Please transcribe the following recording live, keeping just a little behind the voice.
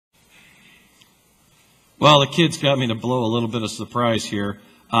Well, the kids got me to blow a little bit of surprise here.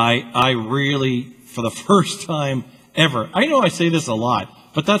 I really, for the first time ever, I know I say this a lot,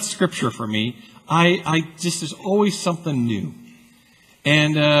 but that's scripture for me. There's always something new.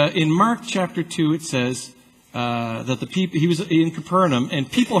 And in Mark chapter 2, it says that he was in Capernaum,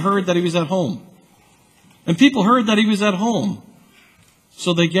 and people heard that he was at home. And people heard that he was at home.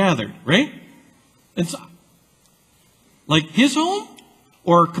 So they gathered, right? And so, like his home?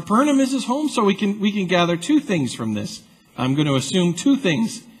 Or Capernaum is his home? So we can gather two things from this. I'm going to assume two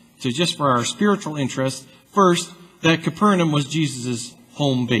things, so just for our spiritual interest. First, that Capernaum was Jesus'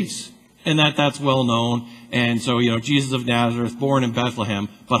 home base. And that's well known. And so, Jesus of Nazareth, born in Bethlehem,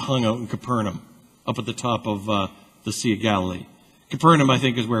 but hung out in Capernaum, up at the top of the Sea of Galilee. Capernaum, I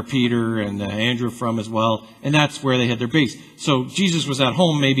think, is where Peter and Andrew are from as well. And that's where they had their base. So Jesus was at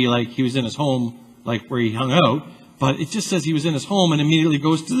home, maybe like he was in his home, like where he hung out. But it just says he was in his home and immediately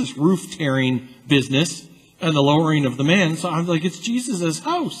goes to this roof tearing business and the lowering of the man. So I'm like, it's Jesus'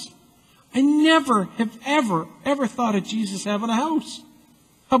 house. I never have ever thought of Jesus having a house.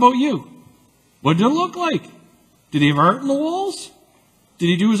 How about you? What did it look like? Did he have art in the walls? Did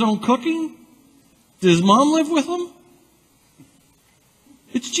he do his own cooking? Did his mom live with him?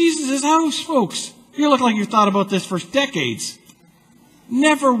 It's Jesus' house, folks. You look like you've thought about this for decades.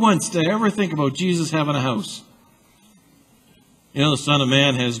 Never once did I ever think about Jesus having a house. The Son of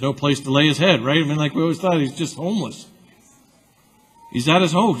Man has no place to lay his head, right? I mean, like we always thought, he's just homeless. He's at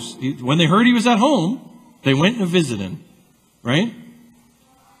his house. When they heard he was at home, they went and visited him, right?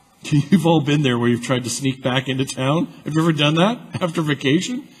 You've all been there where you've tried to sneak back into town. Have you ever done that after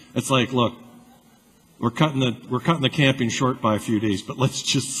vacation? It's like, look, we're cutting the camping short by a few days, but let's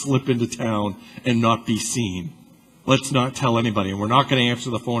just slip into town and not be seen. Let's not tell anybody, and we're not going to answer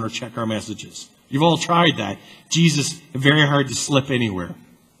the phone or check our messages. You've all tried that. Jesus, very hard to slip anywhere,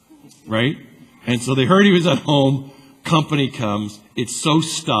 right? And so they heard he was at home. Company comes. It's so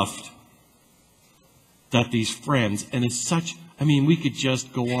stuffed that these friends, and it's such, we could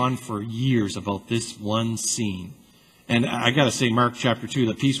just go on for years about this one scene. And I got to say, Mark chapter 2,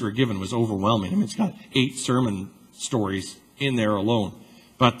 the piece we're given was overwhelming. It's got 8 sermon stories in there alone.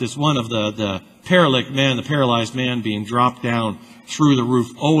 But this one of the paralytic man, the paralyzed man being dropped down through the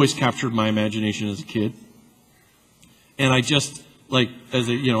roof, always captured my imagination as a kid. And I just,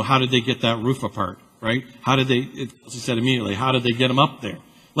 how did they get that roof apart, right? How did they, as I said immediately, how did they get him up there?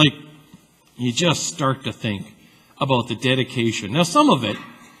 You just start to think about the dedication. Now, some of it,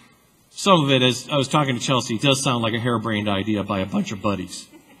 as I was talking to Chelsea, does sound like a harebrained idea by a bunch of buddies.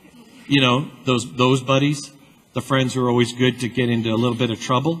 Those buddies, the friends who are always good to get into a little bit of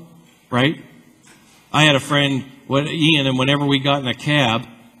trouble, right? I had a friend, Ian, and whenever we got in a cab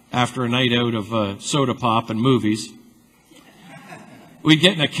after a night out of soda pop and movies, we'd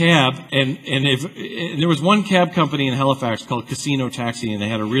get in a cab, and there was one cab company in Halifax called Casino Taxi, and they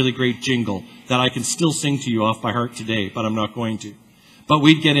had a really great jingle that I can still sing to you off by heart today, but I'm not going to. But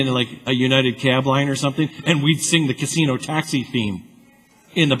we'd get into a United cab line or something, and we'd sing the Casino Taxi theme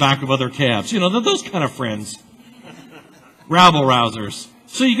in the back of other cabs. Those kind of friends. Rabble-rousers.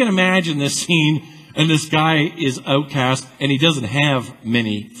 So you can imagine this scene, and this guy is outcast, and he doesn't have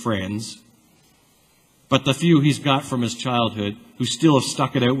many friends. But the few he's got from his childhood, who still have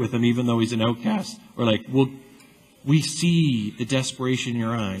stuck it out with him even though he's an outcast, are like, well, we see the desperation in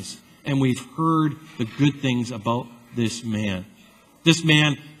your eyes, and we've heard the good things about this man. This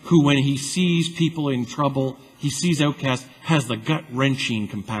man who, when he sees people in trouble, he sees outcasts, has the gut-wrenching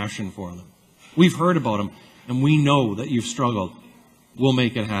compassion for them. We've heard about him, and we know that you've struggled. We'll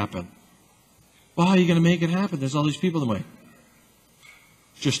make it happen. Well, how are you going to make it happen? There's all these people in the way.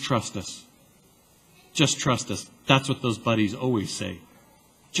 Just trust us. Just trust us. That's what those buddies always say.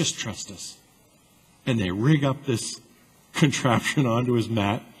 Just trust us. And they rig up this contraption onto his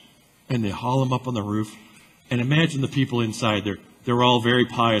mat, and they haul him up on the roof. And imagine the people inside. They're all very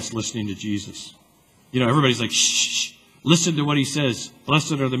pious listening to Jesus. Everybody's like, shh, listen to what he says.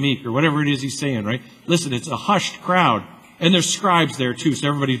 Blessed are the meek, or whatever it is he's saying, right? Listen, it's a hushed crowd. And there's scribes there too, so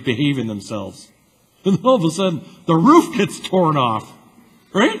everybody's behaving themselves. And all of a sudden, the roof gets torn off,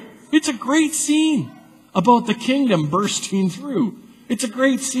 right? It's a great scene about the kingdom bursting through. It's a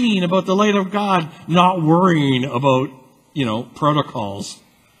great scene about the light of God not worrying about, protocols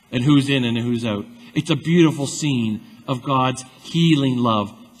and who's in and who's out. It's a beautiful scene of God's healing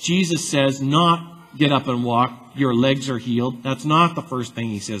love. Jesus says, not get up and walk, your legs are healed. That's not the first thing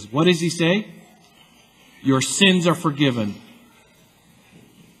he says. What does he say? Your sins are forgiven.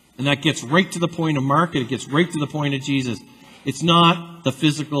 And that gets right to the point of Mark, and it gets right to the point of Jesus. It's not the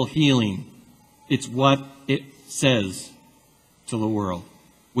physical healing. It's what it says to the world,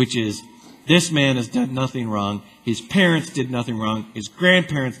 which is, This man has done nothing wrong. His parents did nothing wrong. His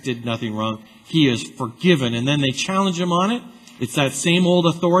grandparents did nothing wrong. He is forgiven. And then they challenge him on it. It's that same old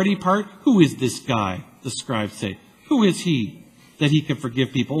authority part. Who is this guy? The scribes say. Who is he that he can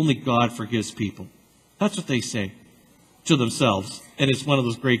forgive people? Only God forgives people. That's what they say to themselves. And it's one of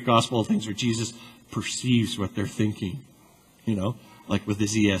those great gospel things where Jesus perceives what they're thinking. You know, like with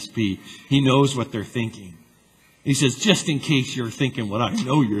his ESP. He knows what they're thinking. He says, just in case you're thinking what I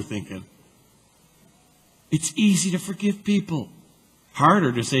know you're thinking. It's easy to forgive people.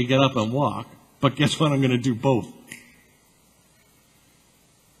 Harder to say, get up and walk. But guess what? I'm going to do both.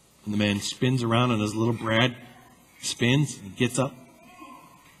 And the man spins around on his little Brad, spins, and gets up,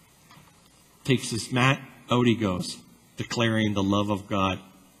 takes his mat, out he goes, declaring the love of God.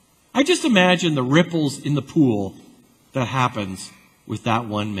 I just imagine the ripples in the pool that happens with that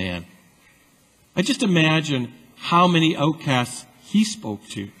one man. I just imagine how many outcasts he spoke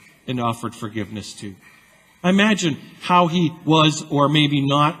to and offered forgiveness to. I imagine how he was, or maybe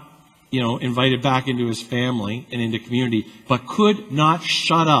not, invited back into his family and into community, but could not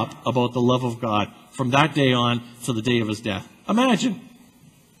shut up about the love of God from that day on to the day of his death. Imagine.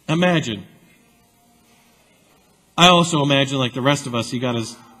 I also imagine, like the rest of us, he got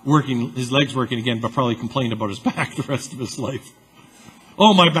his legs working again, but probably complained about his back the rest of his life.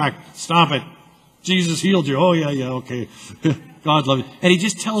 Oh, my back, stop it. Jesus healed you. Oh, yeah, okay. God love you. And he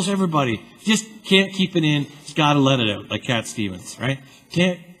just tells everybody, just can't keep it in. He's got to let it out, like Cat Stevens, right?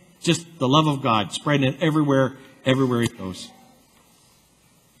 Can't, just the love of God, spreading it everywhere he goes.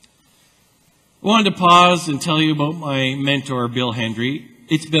 I wanted to pause and tell you about my mentor, Bill Hendry.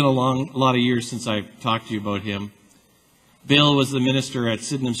 It's been a lot of years since I've talked to you about him. Bill was the minister at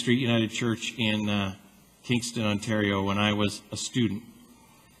Sydenham Street United Church in Kingston, Ontario, when I was a student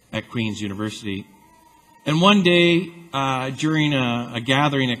at Queen's University. And one day, during a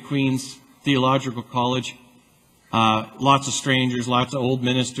gathering at Queen's Theological College, lots of strangers, lots of old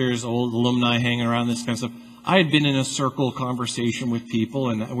ministers, old alumni hanging around, this kind of stuff. I had been in a circle conversation with people,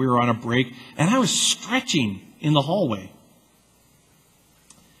 and we were on a break, and I was stretching in the hallway.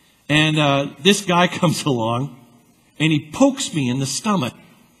 And this guy comes along, and he pokes me in the stomach.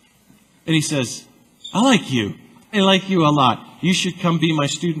 And he says, I like you. I like you a lot. You should come be my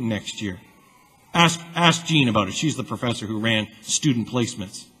student next year. Ask Jean about it. She's the professor who ran student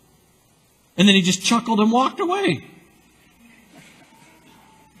placements. And then he just chuckled and walked away.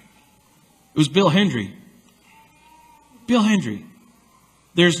 It was Bill Hendry. Bill Hendry.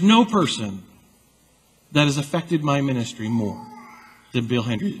 There's no person that has affected my ministry more than Bill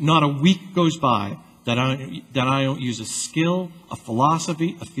Hendry. Not a week goes by that I don't use a skill, a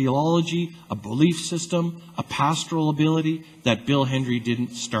philosophy, a theology, a belief system, a pastoral ability that Bill Hendry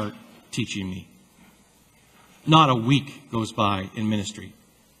didn't start teaching me. Not a week goes by in ministry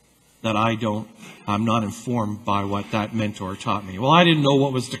that I'm not informed by what that mentor taught me. Well, I didn't know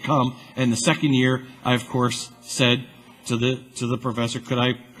what was to come. And the second year, I, of course, said to the professor, could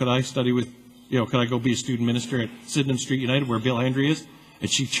I study with, could I go be a student minister at Sydenham Street United where Bill Hendry is? And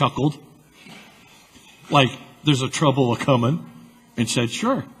she chuckled, like there's a trouble a-coming, and said,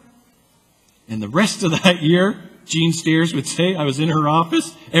 sure. And the rest of that year, Jean Stairs would say, I was in her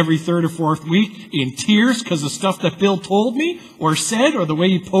office every third or fourth week in tears because of stuff that Bill told me or said, or the way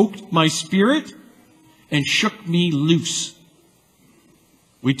he poked my spirit and shook me loose.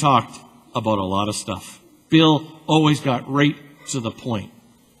 We talked about a lot of stuff. Bill always got right to the point.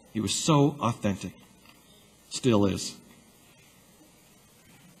 He was so authentic. Still is.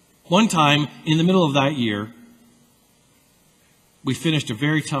 One time, in the middle of that year, we finished a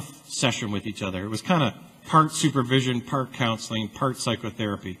very tough session with each other. It was kind of part supervision, part counseling, part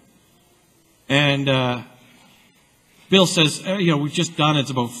psychotherapy. And Bill says, we've just done it.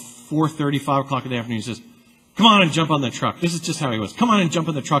 It's about 4:30, 5 o'clock in the afternoon. He says, come on and jump on the truck. This is just how he was. Come on and jump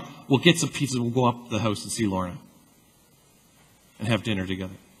on the truck. We'll get some pizzas. We'll go up to the house and see Lorna and have dinner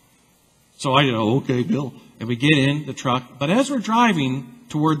together. So I go, okay, Bill. And we get in the truck. But as we're driving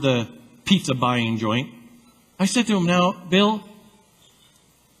toward the pizza buying joint, I said to him, now, Bill,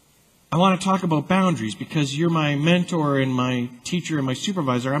 I want to talk about boundaries because you're my mentor and my teacher and my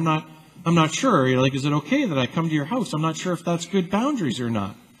supervisor. I'm not sure. Like, is it okay that I come to your house? I'm not sure if that's good boundaries or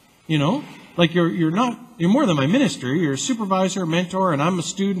not. Like you're more than my minister. You're a supervisor, mentor, and I'm a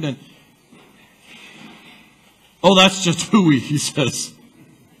student. And oh, that's just hooey, he says.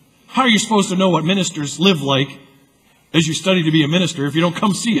 How are you supposed to know what ministers live like as you study to be a minister if you don't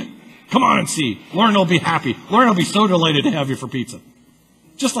come see it? Come on and see. Lauren will be happy. Lauren will be so delighted to have you for pizza.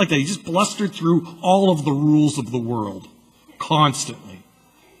 Just like that. He just blustered through all of the rules of the world constantly.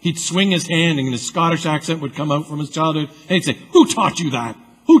 He'd swing his hand and his Scottish accent would come out from his childhood. And he'd say, who taught you that?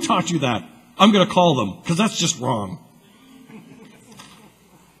 Who taught you that? I'm going to call them because that's just wrong.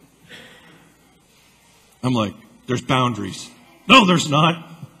 I'm like, there's boundaries. No, there's not.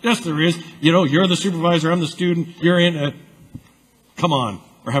 Yes, there is. You know, you're the supervisor, I'm the student, you're in. Come on,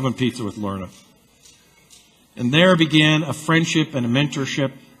 we're having pizza with Lorna. And there began a friendship and a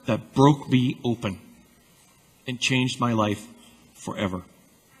mentorship that broke me open and changed my life forever.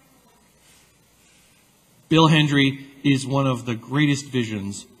 Bill Hendry is one of the greatest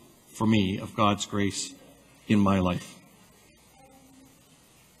visions for me of God's grace in my life.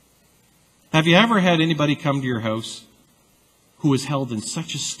 Have you ever had anybody come to your house who was held in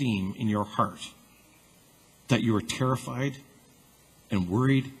such esteem in your heart that you were terrified and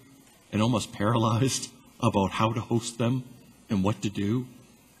worried and almost paralyzed about how to host them and what to do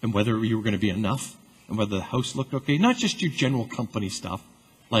and whether you were going to be enough and whether the house looked okay? Not just your general company stuff,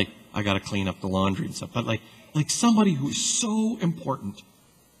 like I got to clean up the laundry and stuff, but like somebody who is so important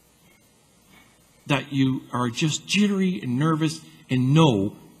that you are just jittery and nervous and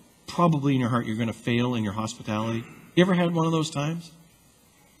know probably in your heart you're going to fail in your hospitality. You ever had one of those times?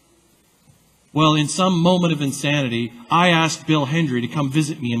 Well, in some moment of insanity, I asked Bill Hendry to come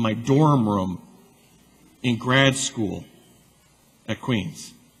visit me in my dorm room in grad school at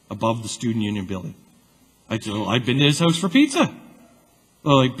Queens, above the Student Union building. I'd been to his house for pizza.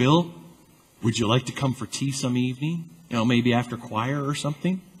 Well, like, Bill, would you like to come for tea some evening? You know, maybe after choir or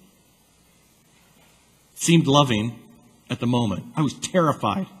something? Seemed loving at the moment. I was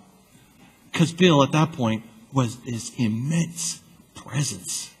terrified. Because Bill, at that point, was this immense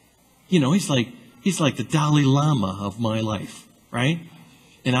presence. You know, he's like the Dalai Lama of my life, right?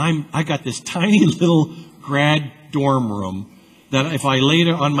 And I got this tiny little grad dorm room that if I laid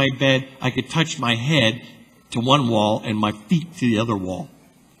it on my bed, I could touch my head to one wall and my feet to the other wall.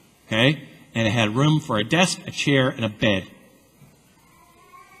 Okay? And it had room for a desk, a chair, and a bed.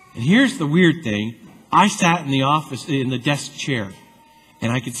 And here's the weird thing. I sat in the office, in the desk chair,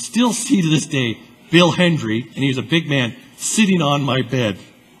 and I could still see to this day Bill Hendry, and he was a big man, sitting on my bed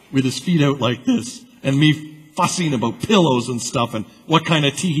with his feet out like this, and me fussing about pillows and stuff and what kind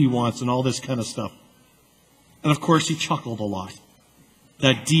of tea he wants and all this kind of stuff. And of course he chuckled a lot.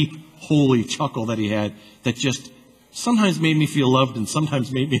 That deep, holy chuckle that he had that just sometimes made me feel loved and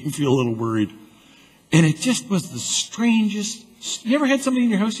sometimes made me feel a little worried. And it just was the strangest. You ever had somebody in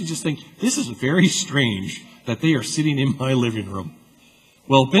your house you just think, this is very strange that they are sitting in my living room?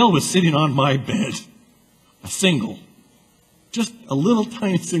 Well, Bill was sitting on my bed, just a little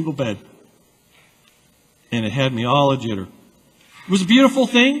tiny single bed. And it had me all a jitter. It was a beautiful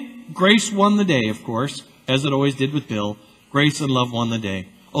thing. Grace won the day, of course, as it always did with Bill. Grace and love won the day.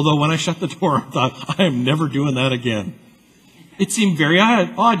 Although when I shut the door, I thought, I am never doing that again. It seemed very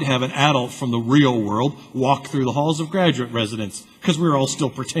odd to have an adult from the real world walk through the halls of graduate residence, because we were all still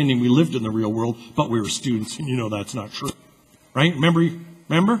pretending we lived in the real world, but we were students, and you know that's not true. Right?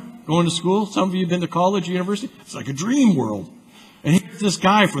 Remember going to school? Some of you have been to college, university. It's like a dream world. And here's this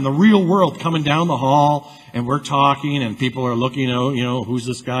guy from the real world coming down the hall, and we're talking, and people are looking, who's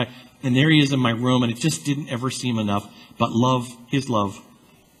this guy? And there he is in my room, and it just didn't ever seem enough. But love, his love,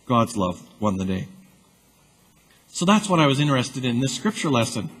 God's love, won the day. So that's what I was interested in this scripture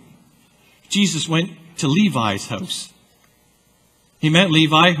lesson. Jesus went to Levi's house. He met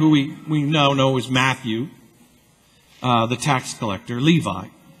Levi, who we now know is Matthew, the tax collector, Levi.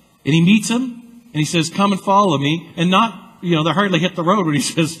 And he meets him, and he says, come and follow me. And not, they hardly hit the road when he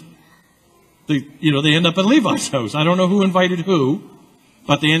says, they end up at Levi's house. I don't know who invited who,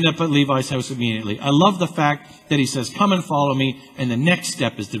 but they end up at Levi's house immediately. I love the fact that he says, come and follow me. And the next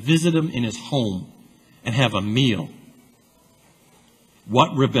step is to visit him in his home and have a meal.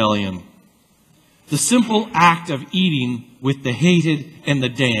 What rebellion. The simple act of eating with the hated and the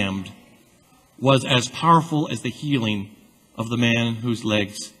damned was as powerful as the healing of the man whose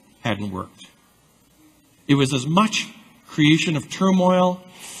legs hadn't worked. It was as much creation of turmoil,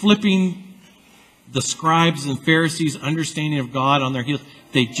 flipping the scribes and Pharisees' understanding of God on their heels.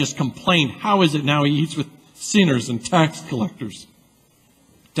 They just complained, how is it now he eats with sinners and tax collectors?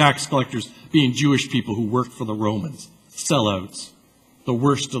 Tax collectors being Jewish people who worked for the Romans, sellouts, the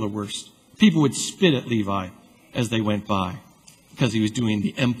worst of the worst. People would spit at Levi as they went by because he was doing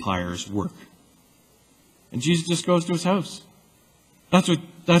the empire's work. And Jesus just goes to his house. That's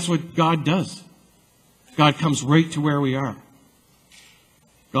what God does. God comes right to where we are.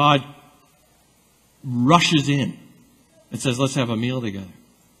 God rushes in and says, let's have a meal together.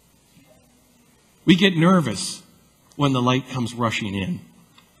 We get nervous when the light comes rushing in.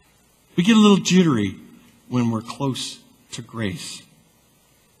 We get a little jittery when we're close to grace.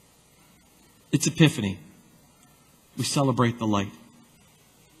 It's Epiphany. We celebrate the light.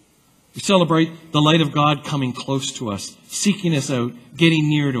 We celebrate the light of God coming close to us, seeking us out, getting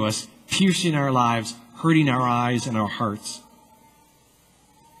near to us, piercing our lives, hurting our eyes and our hearts.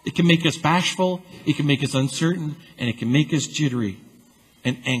 It can make us bashful, it can make us uncertain, and it can make us jittery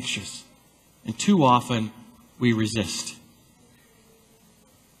and anxious. And too often, we resist.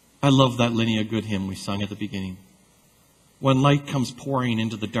 I love that Linnea Good hymn we sung at the beginning. When light comes pouring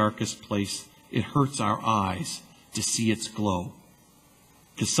into the darkest place, it hurts our eyes to see its glow.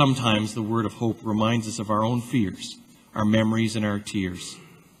 Because sometimes the word of hope reminds us of our own fears, our memories, and our tears.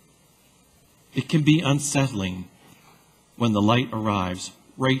 It can be unsettling when the light arrives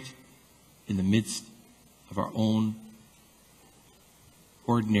right in the midst of our own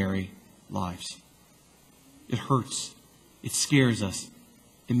ordinary lives. It hurts. It scares us.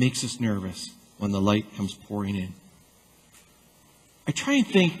 It makes us nervous when the light comes pouring in. I try and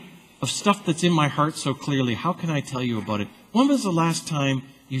think of stuff that's in my heart so clearly. How can I tell you about it? When was the last time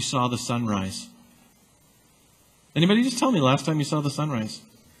you saw the sunrise? Anybody just tell me the last time you saw the sunrise?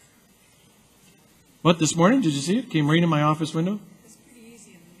 What, this morning? Did you see it? Came right in my office window? It's pretty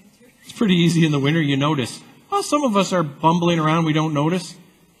easy in the winter. It's pretty easy in the winter. You notice. Well, some of us are bumbling around. We don't notice.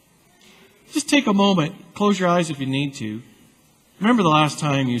 Just take a moment. Close your eyes if you need to. Remember the last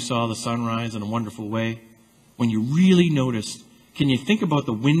time you saw the sunrise in a wonderful way? When you really noticed. Can you think about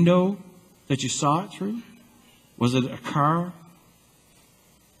the window that you saw it through? Was it a car?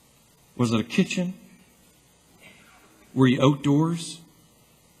 Was it a kitchen? Were you outdoors?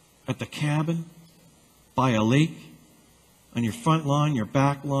 At the cabin? By a lake? On your front lawn, your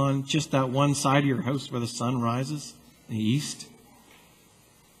back lawn? Just that one side of your house where the sun rises in the east?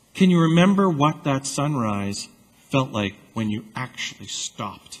 Can you remember what that sunrise felt like when you actually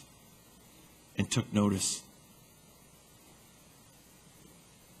stopped and took notice?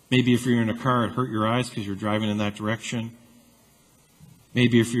 Maybe if you're in a car, it hurt your eyes because you're driving in that direction.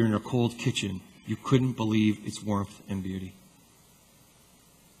 Maybe if you're in a cold kitchen, you couldn't believe its warmth and beauty.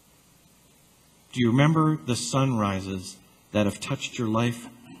 Do you remember the sunrises that have touched your life?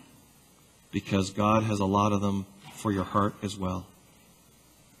 Because God has a lot of them for your heart as well.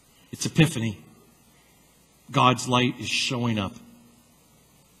 It's Epiphany. God's light is showing up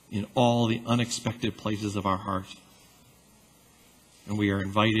in all the unexpected places of our heart. And we are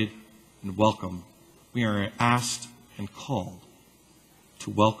invited and welcome. We are asked and called to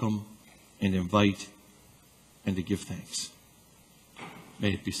welcome and invite and to give thanks.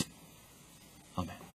 May it be so.